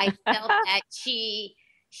 I felt that she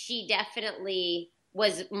definitely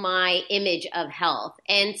was my image of health.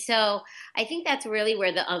 And so I think that's really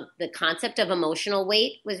where the concept of emotional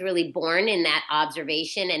weight was really born, in that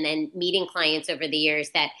observation, and then meeting clients over the years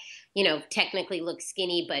that technically looked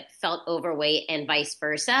skinny but felt overweight, and vice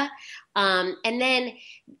versa. And then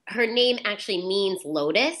her name actually means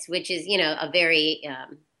lotus, which is, a very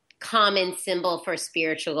common symbol for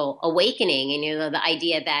spiritual awakening. And, the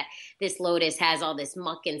idea that this lotus has all this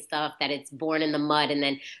muck and stuff, that it's born in the mud and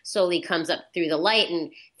then slowly comes up through the light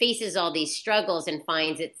and faces all these struggles and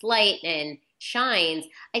finds its light and shines,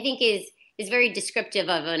 I think is is very descriptive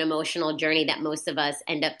of an emotional journey that most of us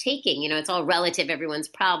end up taking. It's all relative, everyone's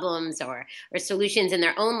problems or solutions in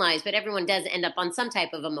their own lives, but everyone does end up on some type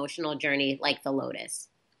of emotional journey like the lotus.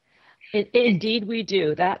 Indeed, we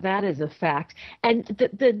do. That is a fact. And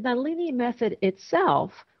the Nalini method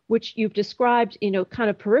itself, which you've described, kind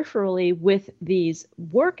of peripherally with these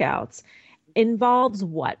workouts, involves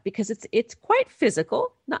what? Because it's quite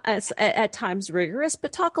physical, not at times rigorous.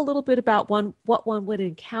 But talk a little bit about what one would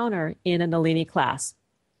encounter in a Nalini class.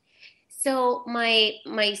 So my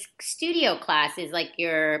studio class is like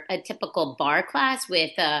a typical bar class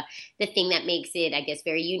with the thing that makes it, I guess,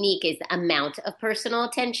 very unique is the amount of personal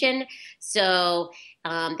attention. So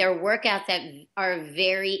there are workouts that are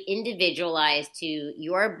very individualized to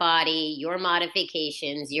your body, your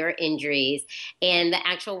modifications, your injuries, and the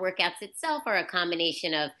actual workouts itself are a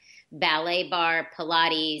combination of ballet bar,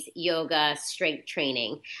 Pilates, yoga, strength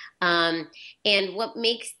training. And what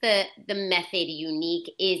makes the method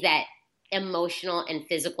unique is that emotional and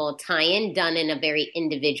physical tie-in done in a very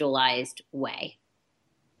individualized way.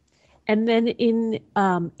 And then in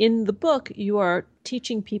the book, you are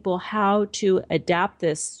teaching people how to adapt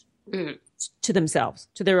this to themselves,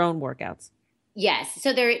 to their own workouts. Yes.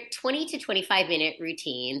 So there are 20 to 25-minute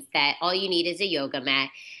routines that all you need is a yoga mat.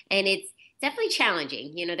 And it's definitely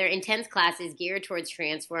challenging. They're intense classes geared towards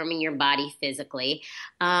transforming your body physically.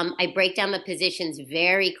 I break down the positions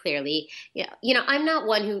very clearly. I'm not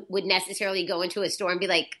one who would necessarily go into a store and be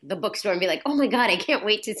like, the bookstore and be like, oh my God, I can't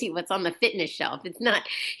wait to see what's on the fitness shelf. It's not,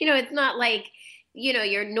 it's not like,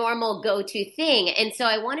 your normal go-to thing. And so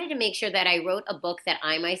I wanted to make sure that I wrote a book that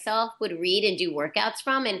I myself would read and do workouts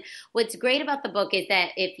from. And what's great about the book is that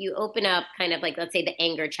if you open up kind of like, let's say the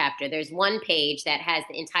anger chapter, there's one page that has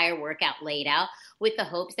the entire workout laid out with the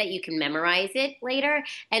hopes that you can memorize it later.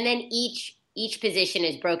 And then each position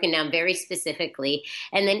is broken down very specifically.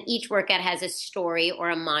 And then each workout has a story or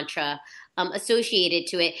a mantra associated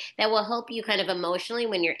to it that will help you kind of emotionally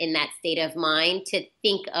when you're in that state of mind to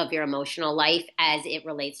think of your emotional life as it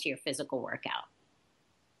relates to your physical workout.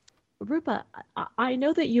 Rupa, I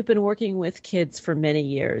know that you've been working with kids for many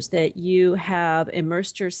years, that you have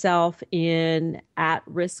immersed yourself in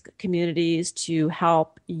at-risk communities to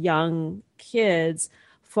help young kids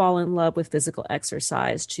fall in love with physical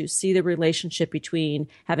exercise, to see the relationship between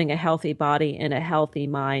having a healthy body and a healthy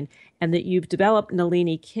mind, and that you've developed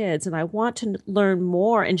Nalini Kids. And I want to learn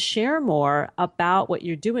more and share more about what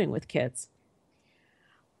you're doing with kids.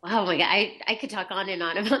 Oh my God, I could talk on and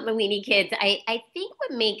on about Nalini Kids. I think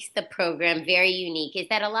what makes the program very unique is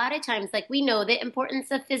that a lot of times, like, we know the importance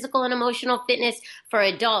of physical and emotional fitness for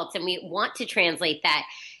adults, and we want to translate that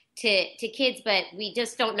to kids, but we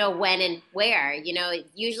just don't know when and where.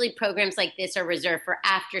 Usually programs like this are reserved for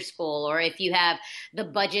after school, or if you have the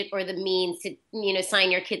budget or the means to,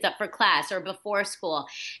 sign your kids up for class, or before school.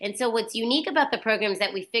 And so what's unique about the program is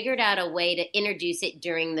that we figured out a way to introduce it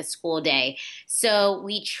during the school day. So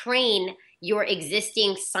we train your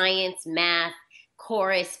existing science, math,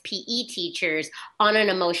 chorus, PE teachers on an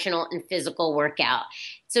emotional and physical workout.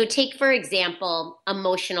 So take, for example,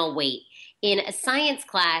 emotional weight. In a science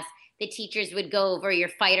class, the teachers would go over your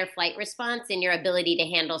fight or flight response and your ability to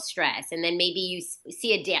handle stress. And then maybe you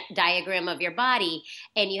see a diagram of your body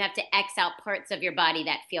and you have to X out parts of your body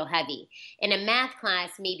that feel heavy. In a math class,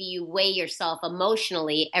 maybe you weigh yourself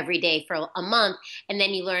emotionally every day for a month, and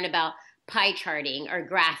then you learn about pie charting or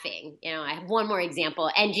graphing. I have one more example,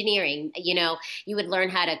 engineering. You would learn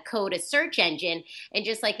how to code a search engine, and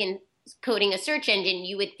just like in coding a search engine,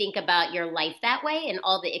 you would think about your life that way and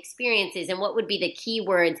all the experiences and what would be the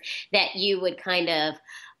keywords that you would kind of,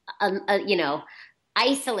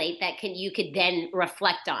 isolate that you could then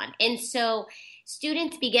reflect on. And so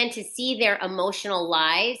students begin to see their emotional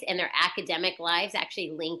lives and their academic lives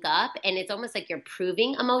actually link up. And it's almost like you're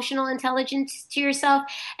proving emotional intelligence to yourself.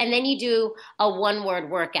 And then you do a one-word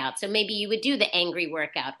workout. So maybe you would do the angry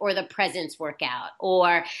workout or the presence workout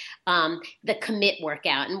or the commit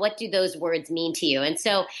workout. And what do those words mean to you? And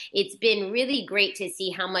so it's been really great to see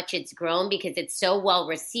how much it's grown, because it's so well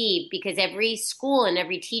received, because every school and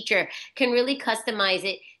every teacher can really customize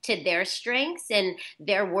it to their strengths and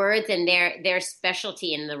their words and their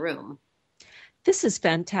specialty in the room. This is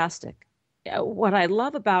fantastic. What I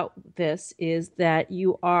love about this is that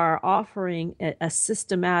you are offering a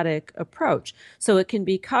systematic approach. So it can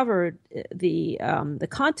be covered, the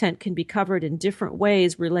content can be covered in different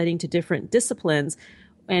ways relating to different disciplines.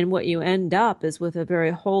 And what you end up is with a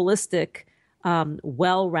very holistic,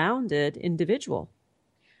 well-rounded individual.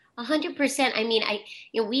 100%. I mean,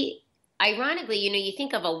 ironically, you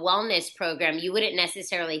think of a wellness program, you wouldn't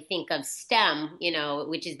necessarily think of STEM,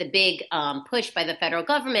 which is the big push by the federal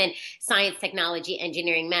government, science, technology,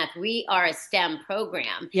 engineering, math. We are a STEM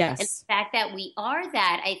program. Yes. And the fact that we are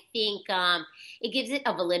that, I think it gives it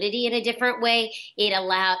a validity in a different way. It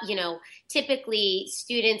allows, typically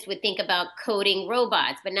students would think about coding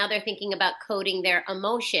robots, but now they're thinking about coding their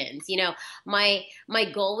emotions. My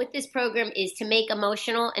goal with this program is to make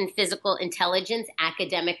emotional and physical intelligence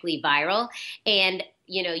academically viral. And,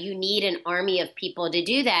 you need an army of people to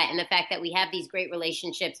do that. And the fact that we have these great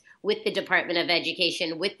relationships with the Department of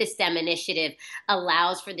Education, with the STEM initiative,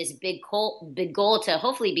 allows for this big goal to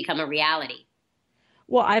hopefully become a reality.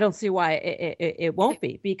 Well, I don't see why it won't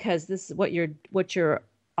be, because this is what you're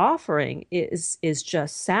offering is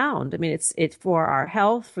just sound. I mean, it's for our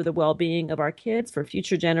health, for the well-being of our kids, for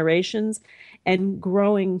future generations, and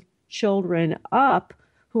growing children up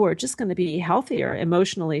who are just going to be healthier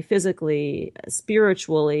emotionally, physically,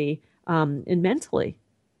 spiritually, and mentally.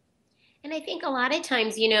 And I think a lot of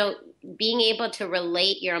times, being able to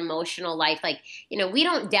relate your emotional life, we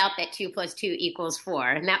don't doubt that 2 + 2 = 4.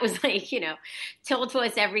 And that was told to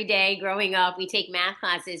us every day growing up. We take math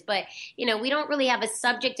classes, but, we don't really have a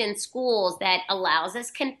subject in schools that allows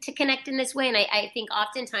us to connect in this way. And I think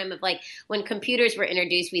oftentimes when computers were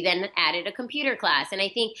introduced, we then added a computer class. And I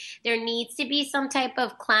think there needs to be some type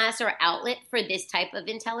of class or outlet for this type of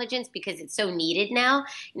intelligence, because it's so needed now,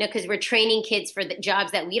 because we're training kids for the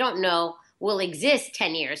jobs that we don't know will exist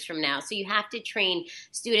 10 years from now. So you have to train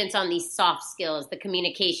students on these soft skills, the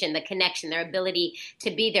communication, the connection, their ability to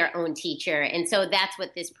be their own teacher. And so that's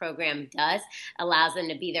what this program does, allows them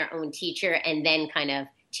to be their own teacher and then kind of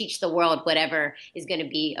teach the world whatever is going to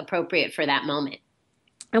be appropriate for that moment.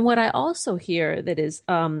 And what I also hear that is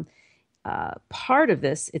part of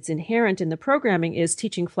this, it's inherent in the programming, is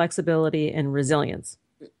teaching flexibility and resilience.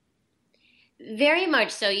 Very much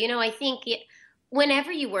so. I think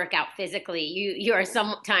whenever you work out physically, you are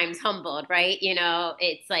sometimes humbled, right?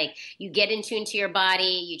 It's like you get in tune to your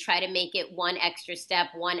body, you try to make it one extra step,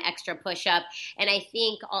 one extra push-up. And I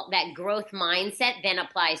think that growth mindset then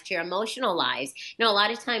applies to your emotional lives. A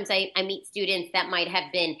lot of times I meet students that might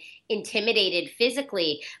have been intimidated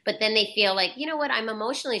physically, but then they feel like, I'm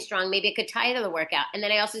emotionally strong, maybe I could tire the workout. And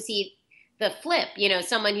then I also see the flip,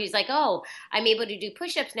 someone who's like, oh, I'm able to do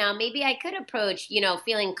push-ups now. Maybe I could approach,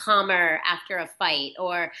 feeling calmer after a fight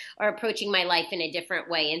or approaching my life in a different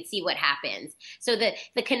way and see what happens. So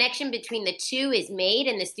the connection between the two is made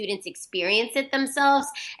and the students experience it themselves,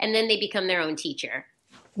 and then they become their own teacher.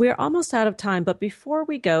 We're almost out of time, but before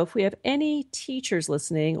we go, if we have any teachers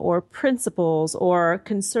listening or principals or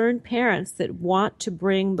concerned parents that want to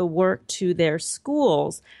bring the work to their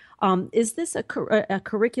schools, is this a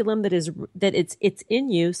curriculum that it's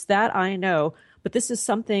in use? That I know, but this is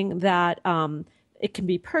something that it can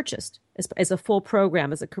be purchased as a full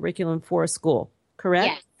program, as a curriculum for a school,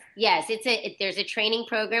 correct? Yes, there's a training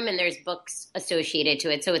program and there's books associated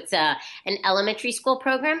to it. So it's an elementary school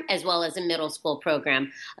program as well as a middle school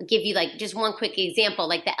program. I'll give you just one quick example.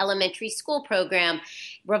 The elementary school program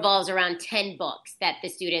revolves around 10 books that the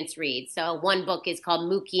students read. So one book is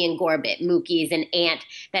called Mookie and Gorbit. Mookie is an ant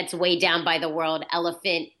that's way down by the world.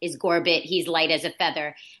 Elephant is Gorbit. He's light as a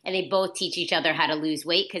feather. And they both teach each other how to lose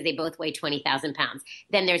weight because they both weigh 20,000 pounds.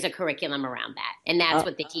 Then there's a curriculum around that. And that's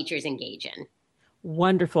what the teachers engage in.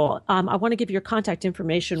 Wonderful. I want to give your contact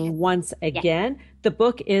information once again. Yes. The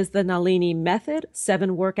book is The Nalini Method,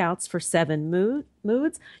 7 Workouts for 7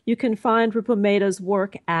 Moods. You can find Rupa Mehta's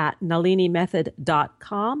work at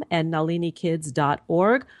nalinimethod.com and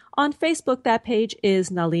nalinikids.org. On Facebook, that page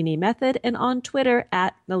is Nalini Method, and on Twitter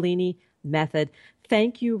at Nalini Method.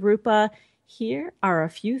 Thank you, Rupa. Here are a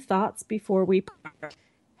few thoughts before we part.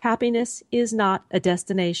 Happiness is not a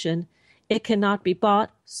destination. It cannot be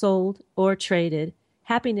bought, sold, or traded.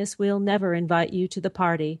 Happiness will never invite you to the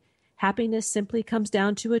party. Happiness simply comes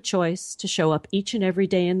down to a choice to show up each and every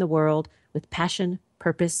day in the world with passion,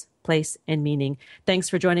 purpose, place, and meaning. Thanks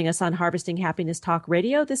for joining us on Harvesting Happiness Talk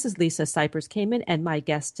Radio. This is Lisa Cypers-Kamen and my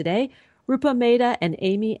guest today, Rupa Mehta and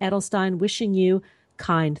Amy Edelstein, wishing you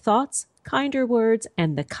kind thoughts, kinder words,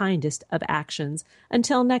 and the kindest of actions.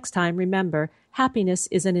 Until next time, remember, happiness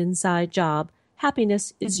is an inside job.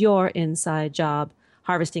 Happiness is your inside job.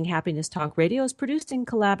 Harvesting Happiness Talk Radio is produced in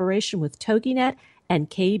collaboration with TogiNet and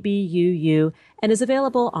KBUU and is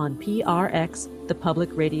available on PRX, the Public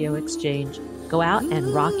Radio Exchange. Go out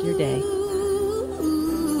and rock your day.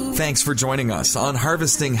 Thanks for joining us on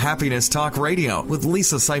Harvesting Happiness Talk Radio with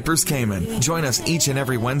Lisa Cypers-Kamen. Join us each and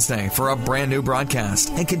every Wednesday for a brand new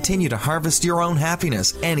broadcast and continue to harvest your own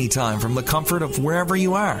happiness anytime from the comfort of wherever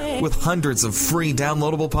you are with hundreds of free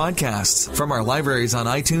downloadable podcasts from our libraries on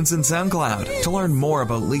iTunes and SoundCloud. To learn more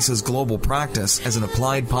about Lisa's global practice as an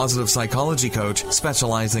applied positive psychology coach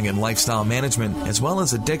specializing in lifestyle management as well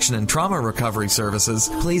as addiction and trauma recovery services,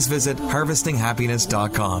 please visit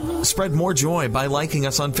harvestinghappiness.com. Spread more joy by liking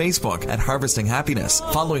us on Facebook at Harvesting Happiness,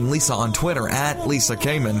 following Lisa on Twitter at Lisa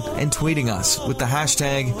Kamen, and tweeting us with the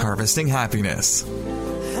hashtag Harvesting Happiness.